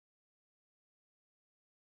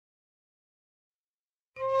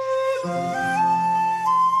Hi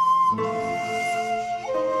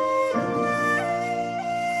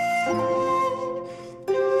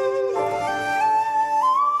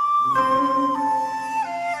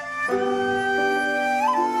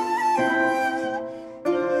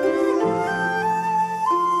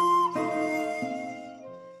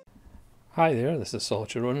there, this is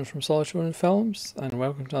Solitary Ronin from Solitary Ronin Films, and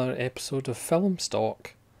welcome to another episode of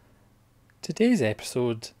Filmstock. Today's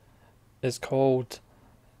episode is called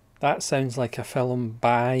That Sounds Like a Film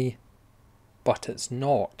By, But It's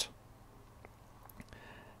Not.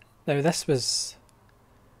 Now this was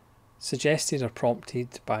suggested or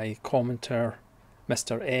prompted by commenter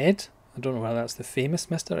Mr. Ed. I don't know whether that's the famous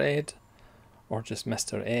Mr. Ed or just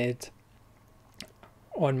Mr. Ed.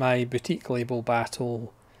 On my boutique label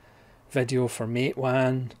battle video for Mate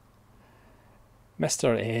One,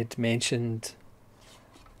 Mr. Ed mentioned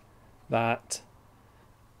that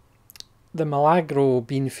the Milagro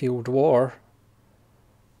Beanfield War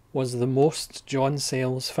was the most John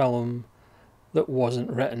Sayles film that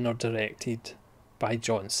wasn't written or directed by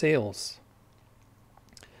John Sayles.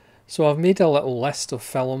 So I've made a little list of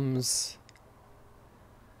films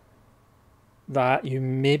that you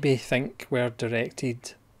maybe think were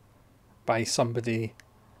directed by somebody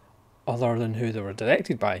other than who they were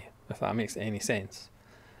directed by, if that makes any sense.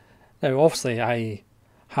 Now obviously I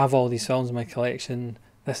have all these films in my collection.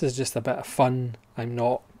 This is just a bit of fun. I'm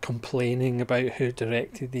not complaining about who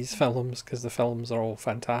directed these films because the films are all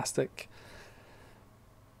fantastic.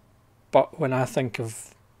 But when I think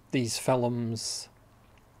of these films,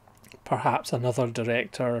 perhaps another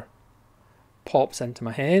director pops into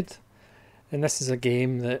my head. And this is a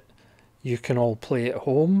game that you can all play at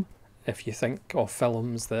home if you think of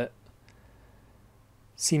films that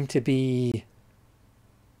seem to be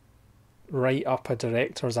right up a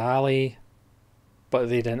director's alley, but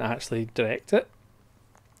they didn't actually direct it.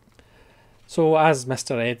 So as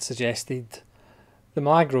Mr. Ed suggested, the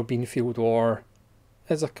Milagro Beanfield War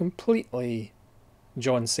is a completely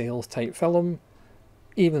John Sayles type film,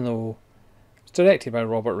 even though it's directed by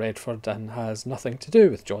Robert Redford and has nothing to do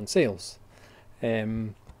with John Sayles.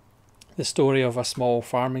 The story of a small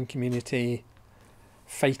farming community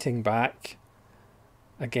fighting back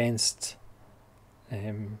against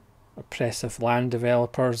oppressive land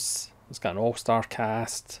developers. It's got an all-star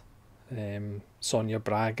cast. Sonia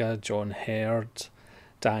Braga, John Hurd,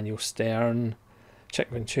 Daniel Stern, Chick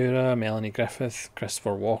Ventura, Melanie Griffith,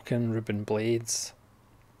 Christopher Walken, Ruben Blades.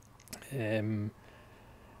 It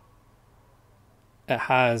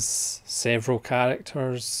has several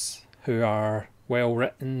characters who are well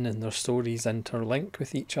written and their stories interlink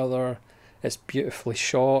with each other. It's beautifully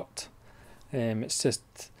shot.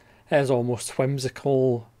 It is almost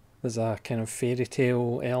whimsical. There's a kind of fairy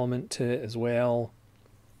tale element to it as well.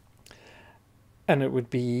 And it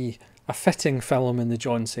would be a fitting film in the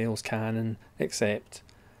John Sayles canon, except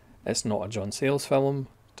it's not a John Sayles film,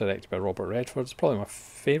 directed by Robert Redford. It's probably my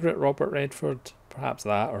favourite Robert Redford, perhaps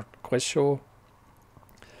that or Quiz Show.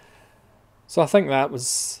 So I think that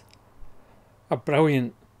was a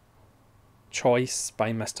brilliant choice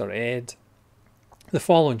by Mr. Ed. The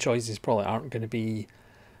following choices probably aren't going to be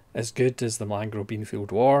as good as the Milagro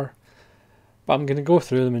Beanfield War, but I'm going to go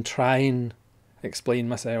through them and try and explain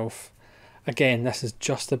myself. Again, this is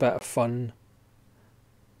just a bit of fun.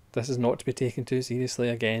 This is not to be taken too seriously.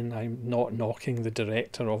 Again, I'm not knocking the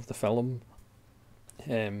director of the film.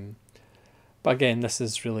 But again, this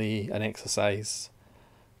is really an exercise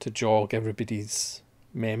to jog everybody's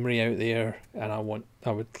memory out there, and I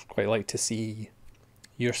would quite like to see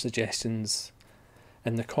your suggestions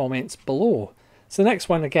in the comments below. So the next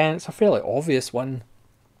one, again, it's a fairly obvious one.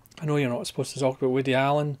 I know you're not supposed to talk about Woody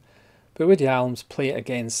Allen, but Woody Allen's Play It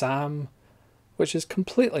Again Sam, which is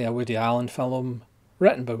completely a Woody Allen film,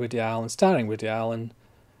 written by Woody Allen, starring Woody Allen,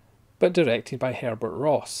 but directed by Herbert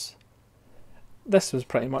Ross. This was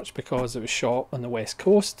pretty much because it was shot on the West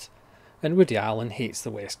Coast, and Woody Allen hates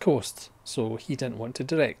the West Coast, so he didn't want to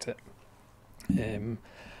direct it.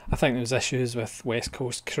 I think there was issues with West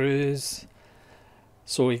Coast crews,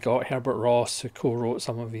 so he got Herbert Ross, who co-wrote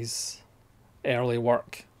some of his early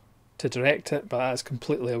work, to direct it, but that's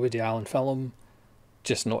completely a Woody Allen film,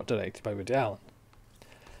 just not directed by Woody Allen.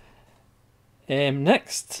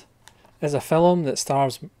 Next is a film that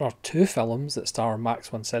stars, or two films that star Max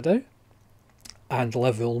von Sydow and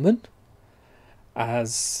Liv Ullmann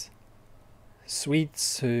as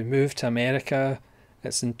Swedes who moved to America.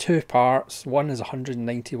 It's in two parts. One is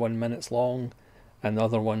 191 minutes long and the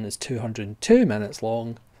other one is 202 minutes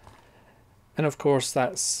long. And of course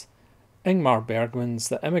that's Ingmar Bergman's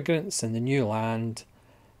The Immigrants in the New Land,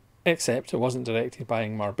 except it wasn't directed by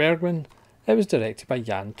Ingmar Bergman. It was directed by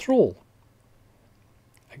Jan Troell.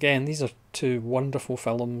 Again, these are two wonderful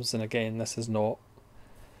films, and again, this is not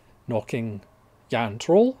knocking Jan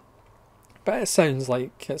Troell, but it sounds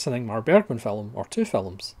like it's an Ingmar Bergman film, or two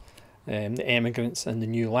films. The Emigrants and The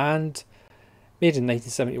New Land, made in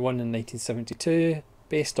 1971 and 1972,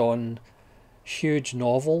 based on huge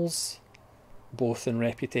novels, both in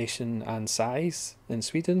reputation and size, in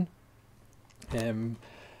Sweden.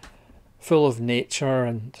 Full of nature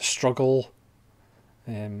and the struggle.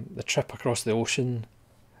 The trip across the ocean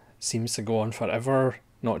seems to go on forever,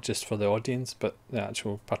 not just for the audience, but the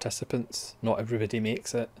actual participants. Not everybody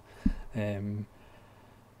makes it.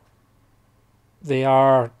 They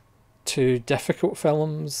are two difficult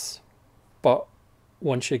films, but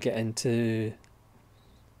once you get into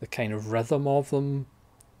the kind of rhythm of them,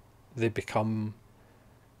 they become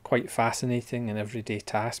quite fascinating, and everyday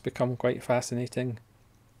tasks become quite fascinating.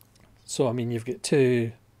 So, I mean, you've got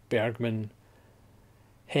two Bergman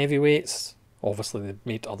heavyweights. Obviously, they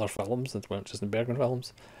made other films that weren't just in Bergman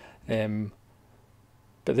films. But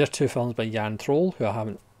they're two films by Jan Troell, who I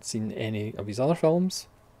haven't seen any of his other films.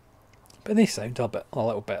 But they sound a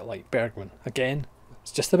little bit like Bergman. Again,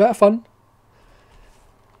 it's just a bit of fun.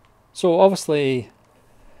 So obviously,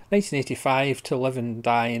 1985, To Live and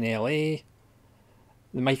Die in LA,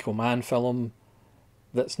 the Michael Mann film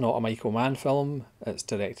that's not a Michael Mann film. It's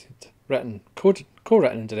co-written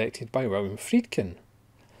and directed by William Friedkin.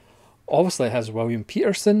 Obviously it has William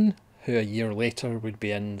Peterson, who a year later would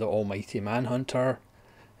be in The Almighty Manhunter.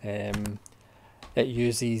 It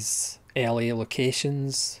uses LA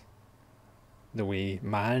locations the way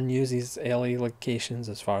Mann uses LA locations,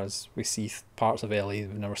 as far as we see parts of LA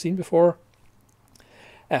we've never seen before.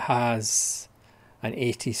 It has an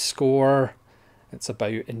 80s score. It's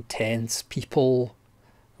about intense people,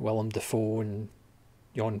 Willem Dafoe and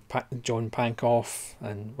John Pankow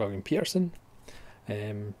and William Peterson,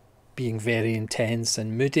 being very intense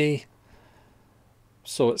and moody.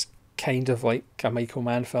 So it's kind of like a Michael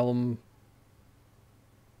Mann film,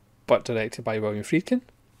 but directed by William Friedkin.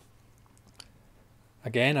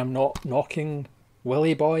 Again, I'm not knocking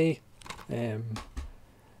Willy Boy,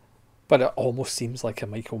 but it almost seems like a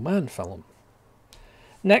Michael Mann film.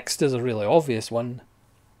 Next is a really obvious one.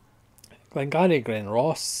 Glengarry Glen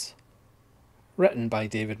Ross, written by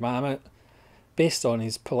David Mamet, based on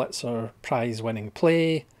his Pulitzer Prize winning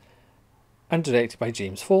play, and directed by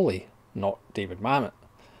James Foley, not David Mamet.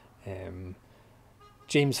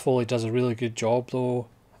 James Foley does a really good job though.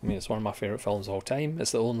 I mean, it's one of my favourite films of all time.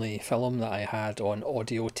 It's the only film that I had on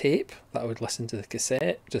audio tape that I would listen to the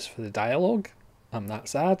cassette just for the dialogue. I'm that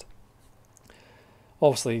sad.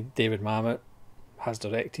 Obviously, David Mamet has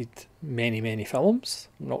directed many films.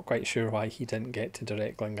 I'm not quite sure why he didn't get to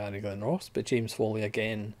direct Glengarry Glen Ross, but James Foley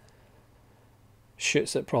again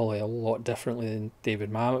shoots it probably a lot differently than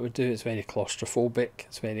David Mamet would do. It's very claustrophobic,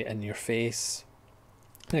 it's very in your face.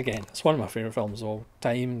 And again, it's one of my favourite films of all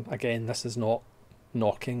time. Again, this is not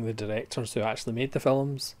knocking the directors who actually made the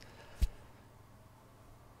films.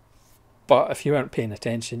 But if you weren't paying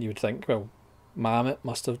attention, you would think, well, Mamet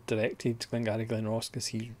must have directed Glengarry Glen Ross because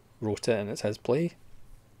he wrote it and it's his play.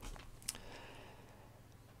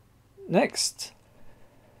 Next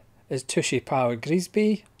is Touché pas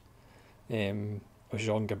Grisby, with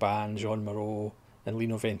Jean Gabin, Jean Moreau and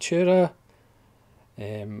Lino Ventura.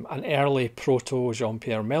 An early proto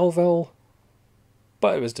Jean-Pierre Melville,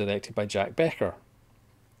 but it was directed by Jack Becker.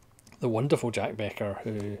 The wonderful Jack Becker, who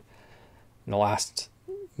in the last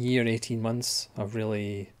year, 18 months, I've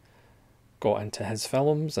really got into his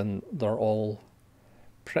films, and they're all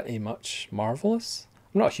pretty much marvellous.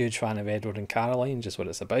 I'm not a huge fan of Edward and Caroline, just what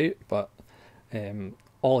it's about, but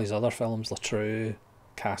all his other films, La True,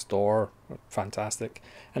 Castor, are fantastic.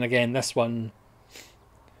 And again, this one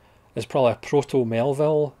is probably a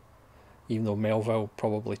proto-Melville, even though Melville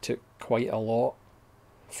probably took quite a lot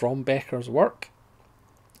from Becker's work.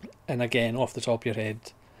 And again, off the top of your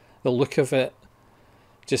head, the look of it,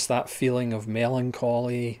 just that feeling of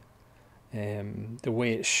melancholy, the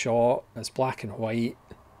way it's shot, it's black and white,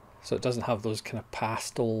 so it doesn't have those kind of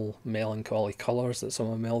pastel melancholy colours that some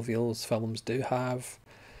of Melville's films do have.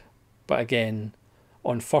 But again,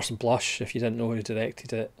 on first blush, if you didn't know who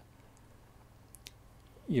directed it,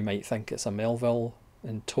 you might think it's a Melville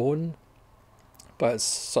in tone, but it's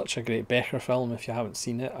such a great Becker film. If you haven't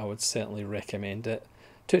seen it, I would certainly recommend it.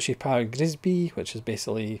 Touché pas Grisby, which is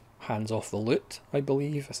basically hands off the loot, I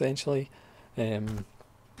believe, essentially.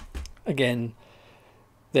 Again,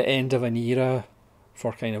 the end of an era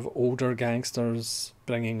for kind of older gangsters,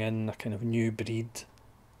 bringing in a kind of new breed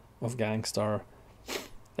of gangster.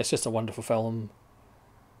 It's just a wonderful film.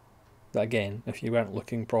 that, again, if you weren't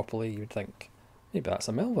looking properly, you would think, maybe that's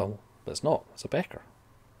a Melville, but it's not, it's a Becker.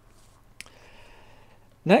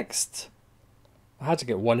 Next, I had to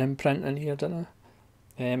get one imprint in here, didn't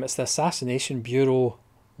I? It's the Assassination Bureau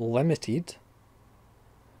Limited,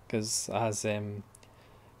 because as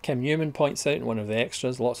Kim Newman points out in one of the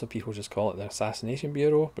extras, lots of people just call it the Assassination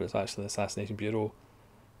Bureau, but it's actually the Assassination Bureau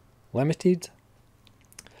Limited.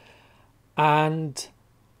 And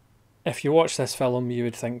if you watch this film, you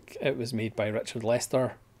would think it was made by Richard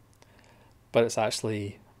Lester, but it's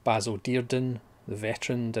actually Basil Dearden, the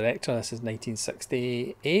veteran director. This is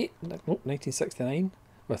 1968, no, 1969,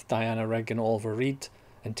 with Diana Rigg and Oliver Reed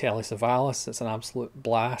and Telly Savalas. It's an absolute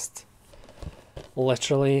blast.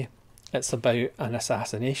 Literally, it's about an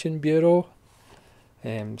assassination bureau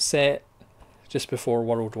set just before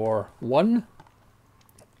World War I.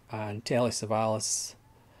 And Telly Savalas,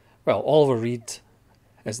 well, Oliver Reed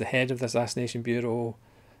is the head of the assassination bureau.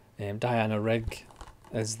 Diana Rigg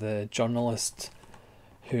is the journalist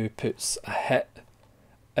who puts a hit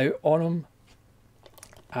out on him.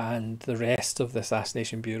 And the rest of the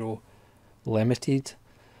Assassination Bureau Limited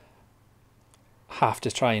have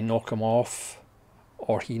to try and knock him off,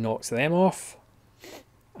 or he knocks them off.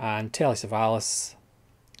 And Telly Savalas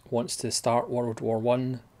wants to start World War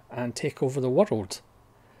I and take over the world.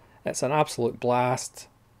 It's an absolute blast,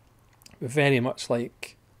 very much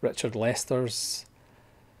like Richard Lester's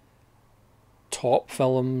top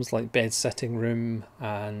films like Bed Sitting Room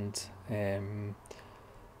and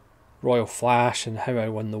Royal Flash and How I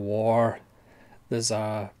Won the War. There's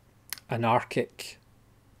a anarchic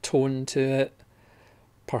tone to it.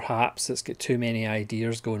 Perhaps it's got too many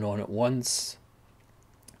ideas going on at once.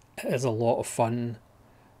 It is a lot of fun.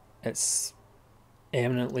 It's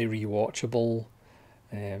eminently rewatchable.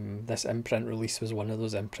 This imprint release was one of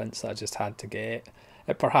those imprints that I just had to get.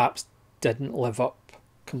 It perhaps didn't live up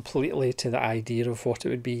completely to the idea of what it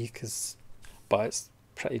would be, but it's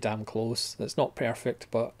pretty damn close. It's not perfect,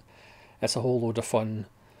 but it's a whole load of fun.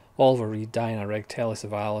 Oliver Reed, Diana Rigg, Telly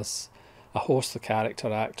Savalas, a host of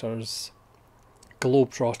character actors,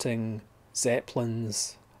 globe-trotting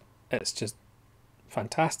Zeppelins. It's just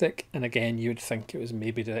fantastic. And again, you would think it was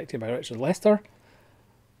maybe directed by Richard Lester,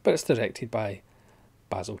 but it's directed by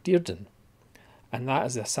Basil Dearden. And that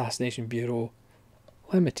is the Assassination Bureau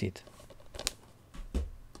Limited.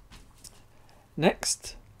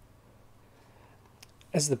 Next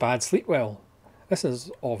is The Bad Sleepwell. This is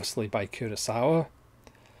obviously by Kurosawa.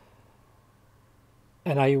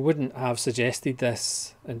 And I wouldn't have suggested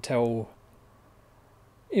this until,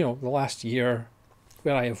 the last year,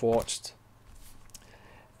 where I have watched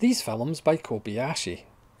these films by Kobayashi.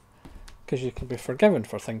 Because you can be forgiven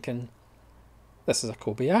for thinking, this is a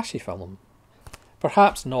Kobayashi film.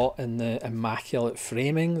 Perhaps not in the immaculate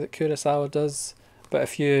framing that Kurosawa does, but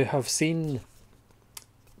if you have seen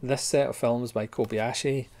this set of films by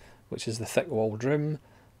Kobayashi, which is The Thick-Walled Room,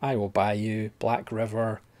 I Will Buy You, Black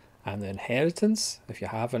River, and The Inheritance, if you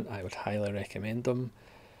haven't, I would highly recommend them.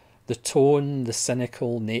 The tone, the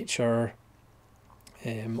cynical nature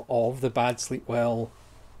of The Bad Sleepwell,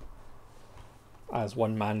 as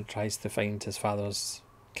one man tries to find his father's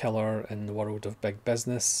killer in the world of big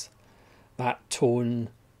business. That tone,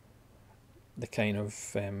 the kind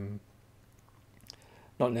of,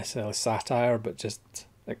 not necessarily satire, but just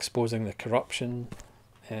exposing the corruption,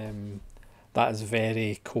 that is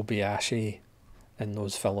very Kobayashi in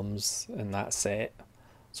those films, in that set.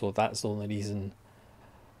 So that's the only reason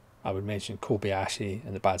I would mention Kobayashi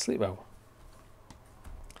and The Bad Sleepwell.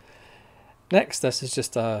 Next, this is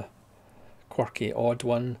just a quirky, odd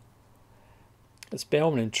one. It's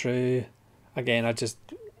Bellman and True. Again, I just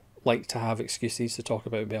like to have excuses to talk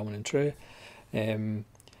about Bellman and True.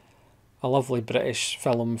 A lovely British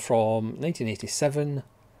film from 1987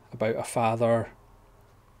 about a father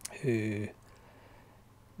who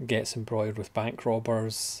gets embroiled with bank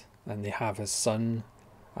robbers, and they have his son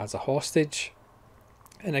as a hostage.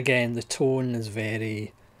 And again, the tone is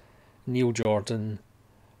very Neil Jordan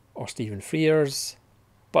or Stephen Frears,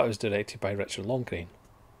 but it was directed by Richard Longcrane,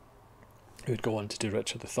 who would go on to do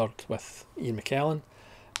Richard III with Ian McKellen.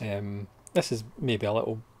 This is maybe a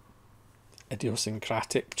little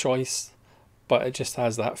idiosyncratic choice, but it just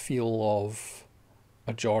has that feel of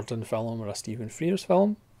a Jordan film or a Stephen Frears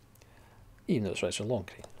film, even though it's Richard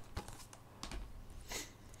Longcrane.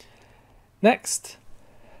 Next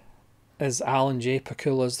is Alan J.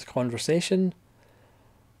 Pakula's The Conversation.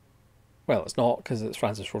 Well, it's not, because it's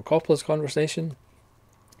Francis Ford Coppola's Conversation,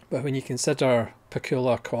 but when you consider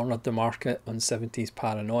Pakula cornered the market on 70s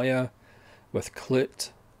paranoia with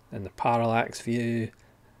Clute and The Parallax View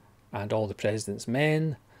and All the President's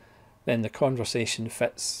Men, then The Conversation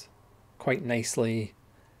fits quite nicely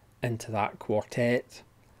into that quartet.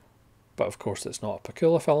 But of course it's not a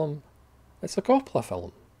Pakula film, it's a Coppola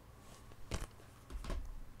film.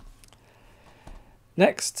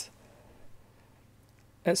 Next,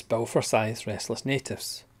 it's Bill Forsyth's Restless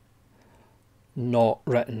Natives. Not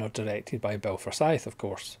written or directed by Bill Forsyth, of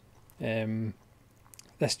course.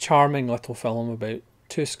 This charming little film about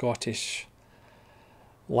two Scottish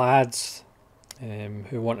lads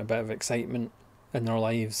who want a bit of excitement in their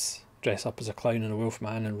lives, dress up as a clown and a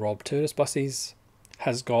wolfman and rob tourist buses,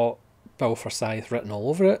 has got Bill Forsyth written all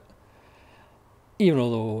over it, even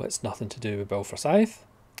though it's nothing to do with Bill Forsyth.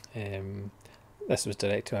 This was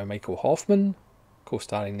directed by Michael Hoffman,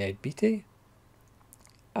 co-starring Ned Beatty,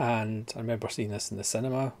 and I remember seeing this in the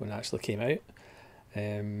cinema when it actually came out.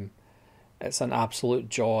 It's an absolute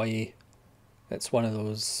joy. It's one of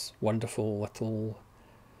those wonderful little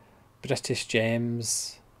British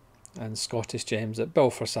gems and Scottish gems that Bill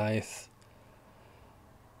Forsyth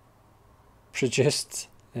produced.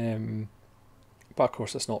 But of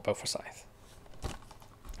course it's not Bill Forsyth.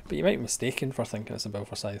 But you might be mistaken for thinking it's a Bill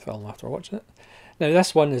Forsyth film after watching it. Now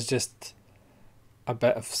this one is just a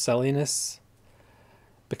bit of silliness,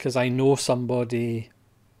 because I know somebody,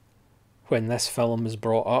 when this film is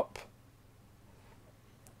brought up,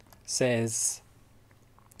 says,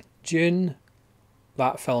 Dune,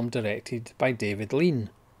 that film directed by David Lean.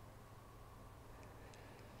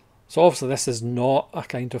 So obviously this is not a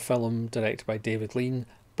kind of film directed by David Lean,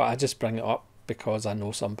 but I just bring it up because I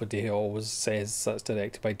know somebody who always says that's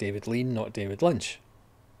directed by David Lean, not David Lynch.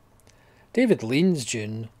 David Lean's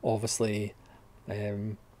Dune, obviously,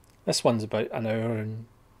 this one's about an hour and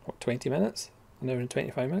 20 minutes? An hour and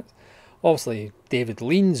 25 minutes? Obviously, David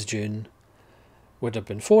Lean's Dune would have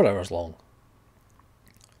been 4 hours long.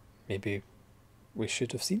 Maybe we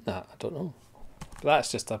should have seen that, I don't know. But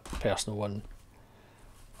that's just a personal one.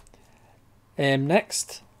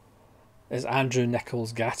 Next is Andrew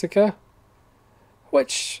Niccol's Gattaca,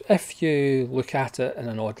 which, if you look at it in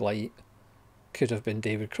an odd light, could have been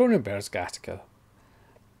David Cronenberg's Gattaca,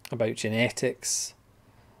 about genetics,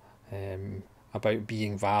 about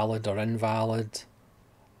being valid or invalid,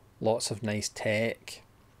 lots of nice tech,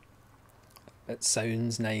 it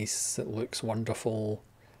sounds nice, it looks wonderful,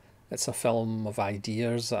 it's a film of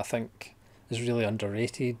ideas that I think is really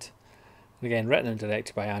underrated. And again, written and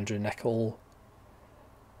directed by Andrew Niccol,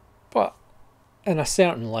 but in a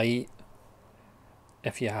certain light,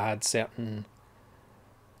 if you had certain,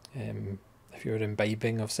 if you were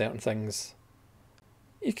imbibing of certain things,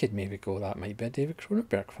 you could maybe go, that might be a David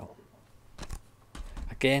Cronenberg film.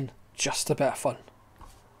 Again, just a bit of fun.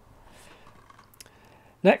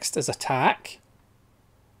 Next is Attack,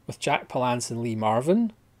 with Jack Palance and Lee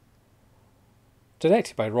Marvin,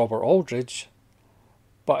 directed by Robert Aldridge,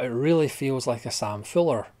 but it really feels like a Sam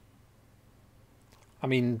Fuller. I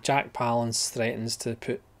mean, Jack Palance threatens to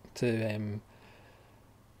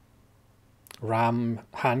ram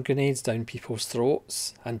hand grenades down people's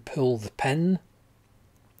throats and pull the pin.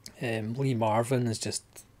 Lee Marvin is just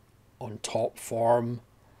on top form.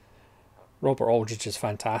 Robert Aldridge is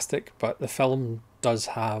fantastic, but the film does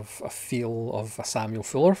have a feel of a Samuel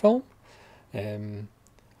Fuller film.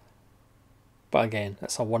 But again,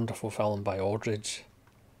 it's a wonderful film by Aldridge,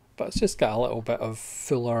 but it's just got a little bit of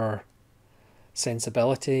Fuller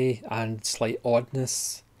sensibility and slight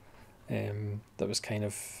oddness that was kind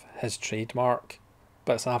of his trademark.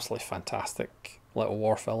 But it's an absolutely fantastic little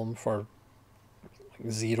war film for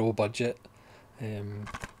like zero budget.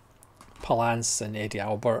 Palance and Eddie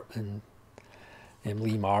Albert and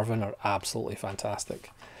Lee Marvin are absolutely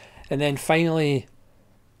fantastic. And then finally,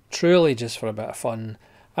 truly just for a bit of fun,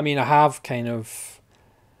 I mean, I have kind of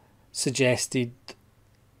suggested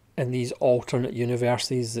in these alternate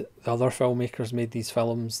universes that the other filmmakers made these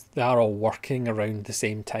films, they are all working around the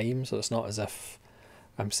same time, so it's not as if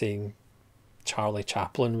I'm saying Charlie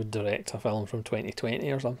Chaplin would direct a film from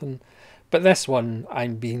 2020 or something. But this one,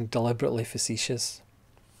 I'm being deliberately facetious.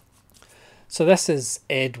 So this is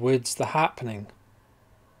Ed Wood's The Happening,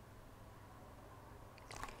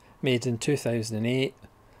 made in 2008.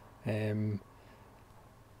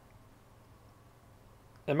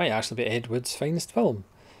 It might actually be Ed Wood's finest film,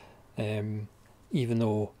 even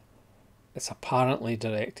though it's apparently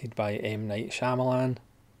directed by M. Night Shyamalan.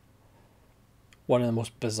 One of the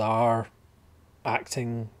most bizarre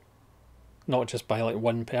acting, not just by like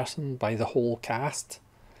one person, by the whole cast.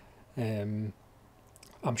 I'm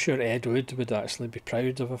sure Ed Wood would actually be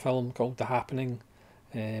proud of a film called The Happening,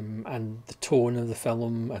 and the tone of the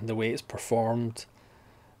film and the way it's performed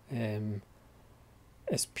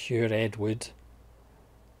is pure Ed Wood,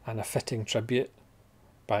 and a fitting tribute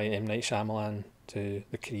by M. Night Shyamalan to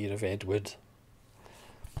the career of Ed Wood.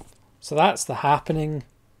 So that's The Happening.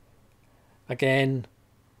 Again,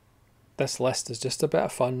 this list is just a bit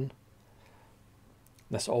of fun.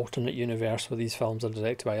 This alternate universe where these films are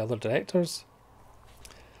directed by other directors.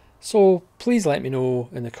 So please let me know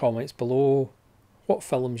in the comments below what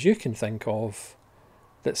films you can think of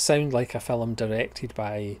that sound like a film directed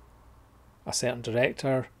by a certain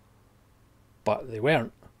director, but they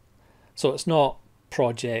weren't. So it's not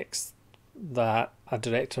projects that a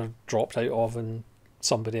director dropped out of and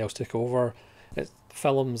somebody else took over. It's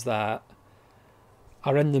films that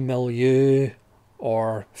are in the milieu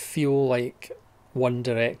or feel like one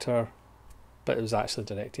director, but it was actually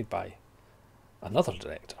directed by another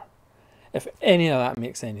director. If any of that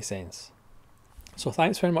makes any sense. So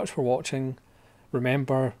thanks very much for watching.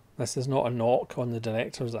 Remember, this is not a knock on the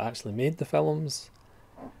directors that actually made the films.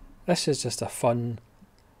 This is just a fun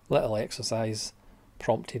little exercise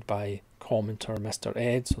prompted by commenter Mr.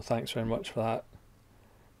 Ed, so thanks very much for that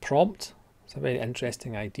prompt. It's a very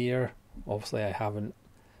interesting idea. Obviously I haven't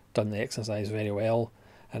done the exercise very well,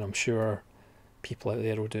 and I'm sure people out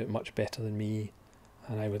there will do it much better than me,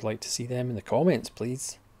 and I would like to see them in the comments,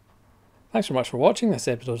 please. Thanks very much for watching this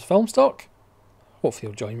episode of Filmstock. Hopefully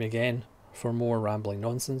you'll join me again for more rambling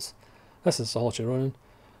nonsense. This is Solitary Ronan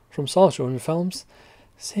from Solitary Ronan Films,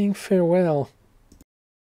 saying farewell.